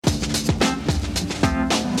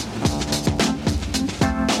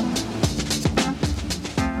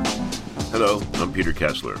Hello, I'm Peter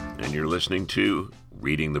Kessler, and you're listening to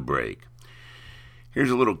Reading the Break. Here's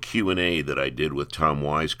a little Q&A that I did with Tom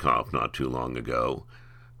Weiskopf not too long ago.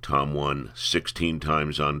 Tom won 16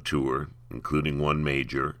 times on tour, including one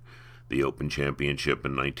major, the Open Championship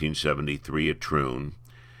in 1973 at Troon.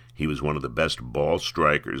 He was one of the best ball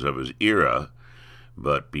strikers of his era,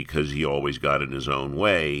 but because he always got in his own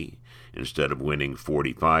way, instead of winning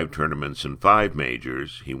 45 tournaments and 5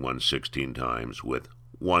 majors, he won 16 times with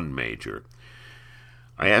 1 major.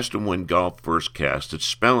 I asked him when golf first cast its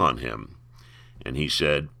spell on him, and he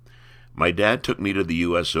said, "My dad took me to the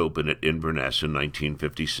U.S. Open at Inverness in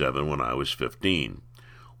 1957 when I was 15.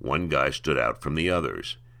 One guy stood out from the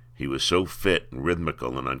others. He was so fit and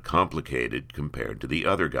rhythmical and uncomplicated compared to the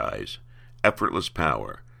other guys. Effortless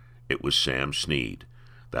power. It was Sam Snead.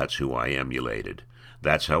 That's who I emulated.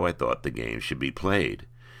 That's how I thought the game should be played."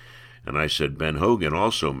 And I said, "Ben Hogan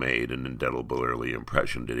also made an indelible early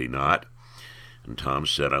impression, did he not?" And Tom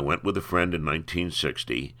said, "I went with a friend in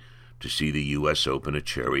 1960 to see the U.S. Open at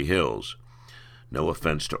Cherry Hills. No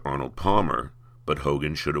offense to Arnold Palmer, but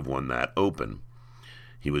Hogan should have won that Open.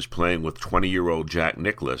 He was playing with 20-year-old Jack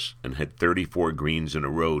Nicklaus and had 34 greens in a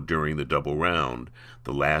row during the double round,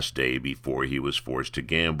 the last day before he was forced to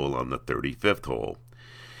gamble on the 35th hole.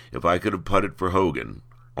 If I could have putted for Hogan,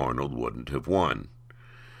 Arnold wouldn't have won."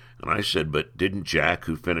 And I said, "But didn't Jack,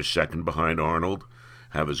 who finished second behind Arnold,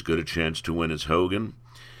 have as good a chance to win as Hogan?"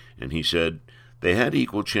 And he said, "They had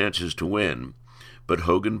equal chances to win, but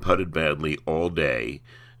Hogan putted badly all day,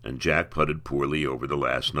 and Jack putted poorly over the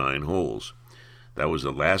last 9 holes. That was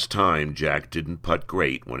the last time Jack didn't putt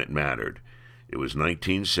great when it mattered. It was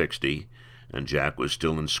 1960, and Jack was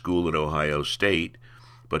still in school at Ohio State,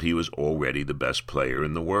 but he was already the best player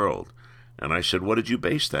in the world." And I said, "What did you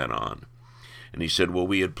base that on?" And he said, "Well,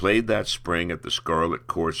 we had played that spring at the Scarlet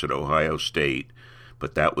Course at Ohio State,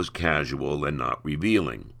 but that was casual and not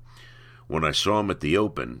revealing. When I saw him at the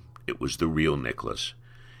Open, it was the real Nicklaus.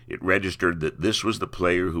 It registered that this was the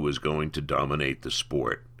player who was going to dominate the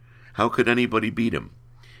sport. How could anybody beat him?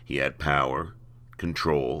 He had power,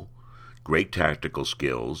 control, great tactical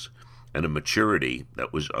skills, and a maturity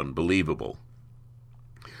that was unbelievable."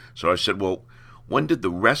 So I said, "Well, when did the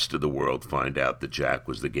rest of the world find out that Jack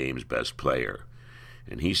was the game's best player?"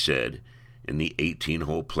 And he said, "In the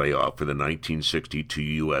 18-hole playoff for the 1962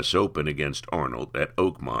 U.S. Open against Arnold at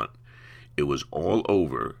Oakmont. It was all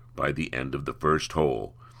over by the end of the first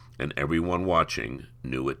hole, and everyone watching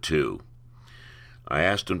knew it too." I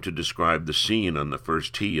asked him to describe the scene on the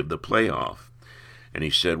first tee of the playoff, and he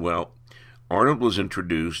said, "Well, Arnold was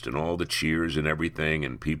introduced and all the cheers and everything,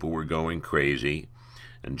 and people were going crazy,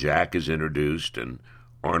 and Jack is introduced, and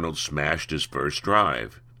Arnold smashed his first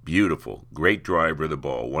drive. Beautiful, great driver of the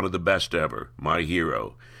ball, one of the best ever, my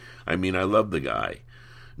hero. I mean, I love the guy.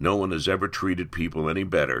 No one has ever treated people any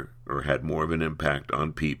better or had more of an impact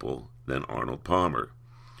on people than Arnold Palmer.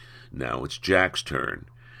 Now it's Jack's turn,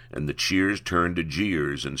 and the cheers turned to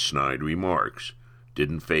jeers and snide remarks.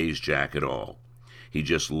 Didn't faze Jack at all. He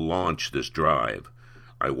just launched this drive.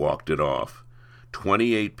 I walked it off.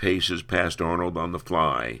 28 paces past Arnold on the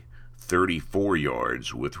fly, 34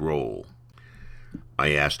 yards with roll."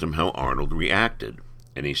 I asked him how Arnold reacted,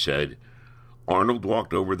 and he said, "Arnold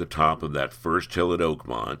walked over the top of that first hill at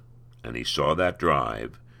Oakmont, and he saw that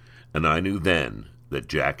drive, and I knew then that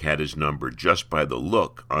Jack had his number just by the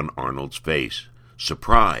look on Arnold's face.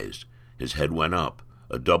 Surprised. His head went up,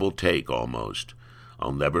 a double take almost.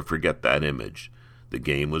 I'll never forget that image. The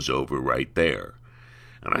game was over right there."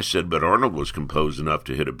 And I said, "But Arnold was composed enough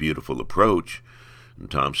to hit a beautiful approach." And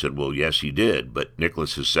Tom said, "Well, yes, he did, but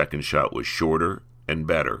Nicklaus's second shot was shorter and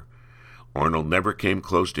better. Arnold never came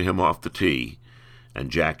close to him off the tee,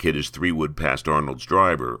 and Jack hit his 3-wood past Arnold's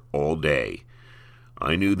driver all day.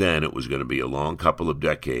 I knew then it was going to be a long couple of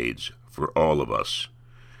decades for all of us."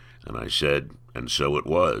 And I said, "And so it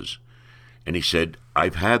was." And he said,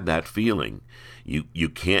 "I've had that feeling. You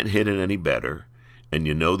can't hit it any better, and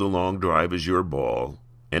you know the long drive is your ball,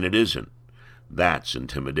 and it isn't. That's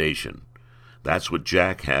intimidation. That's what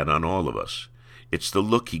Jack had on all of us. It's the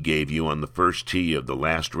look he gave you on the first tee of the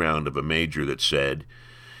last round of a major that said,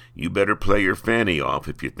 'You better play your fanny off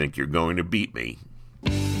if you think you're going to beat me.'"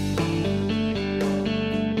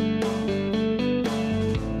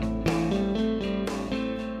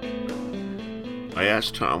 I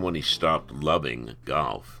asked Tom when he stopped loving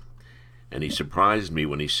golf, and he surprised me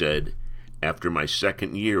when he said, "After my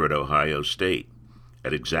second year at Ohio State,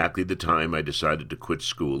 at exactly the time I decided to quit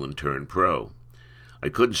school and turn pro. I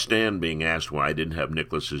couldn't stand being asked why I didn't have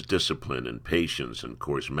Nicklaus's discipline and patience and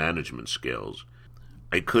course management skills.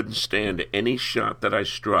 I couldn't stand any shot that I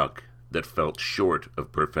struck that felt short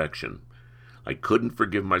of perfection. I couldn't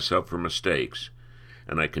forgive myself for mistakes,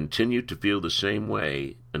 and I continued to feel the same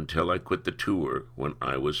way until I quit the tour when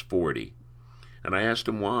I was 40. And I asked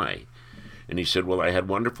him why, and he said, well, I had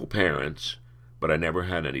wonderful parents, but I never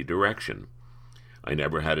had any direction. I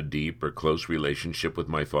never had a deep or close relationship with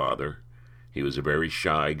my father. He was a very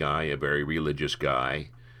shy guy, a very religious guy.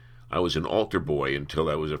 I was an altar boy until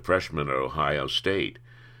I was a freshman at Ohio State,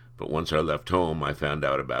 but once I left home, I found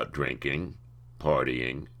out about drinking,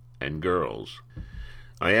 partying, and girls.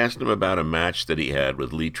 I asked him about a match that he had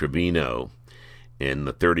with Lee Trevino in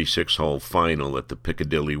the 36-hole final at the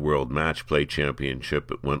Piccadilly World Match Play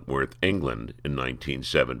Championship at Wentworth, England in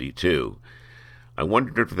 1972. I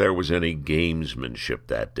wondered if there was any gamesmanship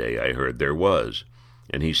that day. I heard there was.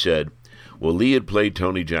 And he said, well, Lee had played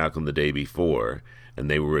Tony Jacklin the day before, and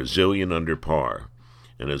they were a zillion under par.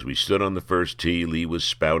 And as we stood on the first tee, Lee was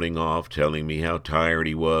spouting off, telling me how tired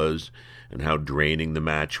he was, and how draining the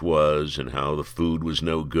match was, and how the food was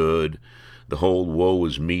no good. The whole woe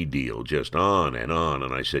is me deal, just on. And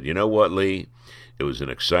I said, you know what, Lee? It was an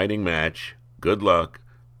exciting match. Good luck.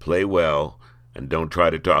 Play well. And don't try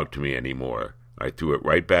to talk to me anymore. I threw it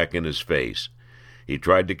right back in his face. He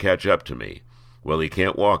tried to catch up to me. Well, he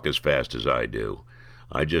can't walk as fast as I do.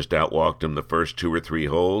 I just outwalked him the first 2 or 3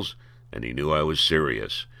 holes, and he knew I was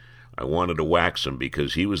serious. I wanted to wax him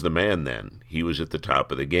because he was the man then. He was at the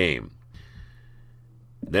top of the game.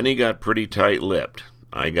 Then he got pretty tight-lipped.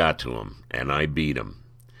 I got to him, and I beat him.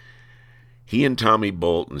 He and Tommy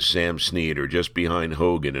Bolt and Sam Snead are just behind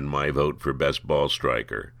Hogan in my vote for best ball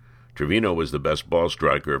striker. Trevino was the best ball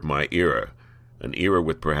striker of my era, an era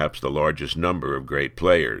with perhaps the largest number of great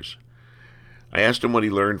players. I asked him what he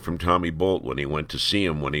learned from Tommy Bolt when he went to see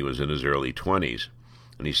him when he was in his early 20s,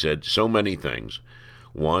 and he said, so many things.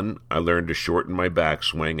 1, I learned to shorten my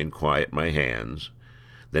backswing and quiet my hands.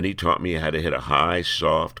 Then he taught me how to hit a high,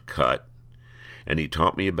 soft cut, and he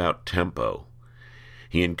taught me about tempo.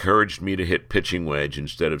 He encouraged me to hit pitching wedge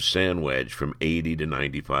instead of sand wedge from 80 to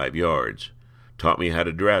 95 yards. Taught me how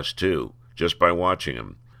to dress, too, just by watching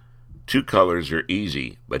him. 2 colors are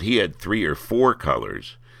easy, but he had 3 or 4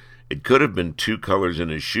 colors. It could have been 2 colors in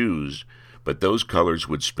his shoes, but those colors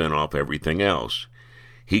would spin off everything else.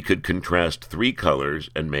 He could contrast 3 colors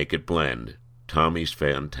and make it blend. Tommy's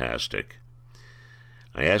fantastic.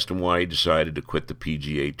 I asked him why he decided to quit the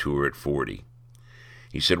PGA Tour at 40.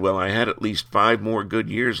 He said, well, I had at least 5 more good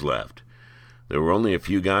years left. There were only a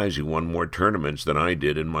few guys who won more tournaments than I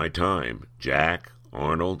did in my time. Jack,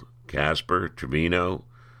 Arnold, Casper, Trevino,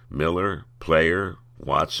 Miller, Player,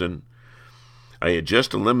 Watson. I had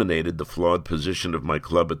just eliminated the flawed position of my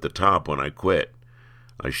club at the top when I quit.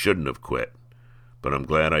 I shouldn't have quit, but I'm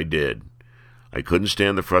glad I did. I couldn't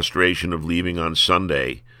stand the frustration of leaving on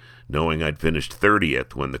Sunday, knowing I'd finished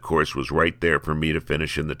 30th when the course was right there for me to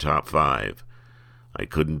finish in the top 5. I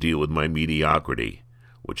couldn't deal with my mediocrity,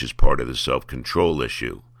 which is part of the self-control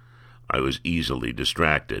issue. I was easily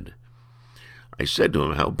distracted. I said to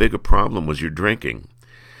him, how big a problem was your drinking?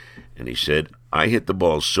 And he said, I hit the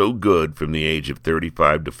ball so good from the age of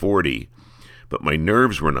 35 to 40, but my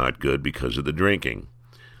nerves were not good because of the drinking.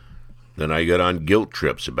 Then I got on guilt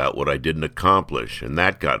trips about what I didn't accomplish, and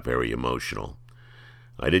that got very emotional.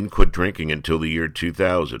 I didn't quit drinking until the year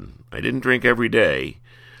 2000. I didn't drink every day.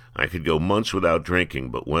 I could go months without drinking,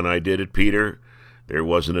 but when I did it, Peter, there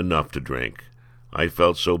wasn't enough to drink. I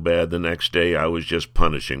felt so bad the next day I was just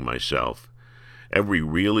punishing myself. Every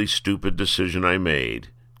really stupid decision I made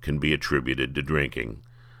can be attributed to drinking.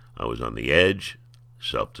 I was on the edge,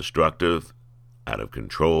 self-destructive, out of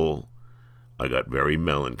control. I got very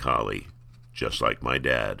melancholy, just like my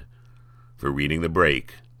dad. For Reading the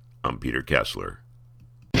Break, I'm Peter Kessler.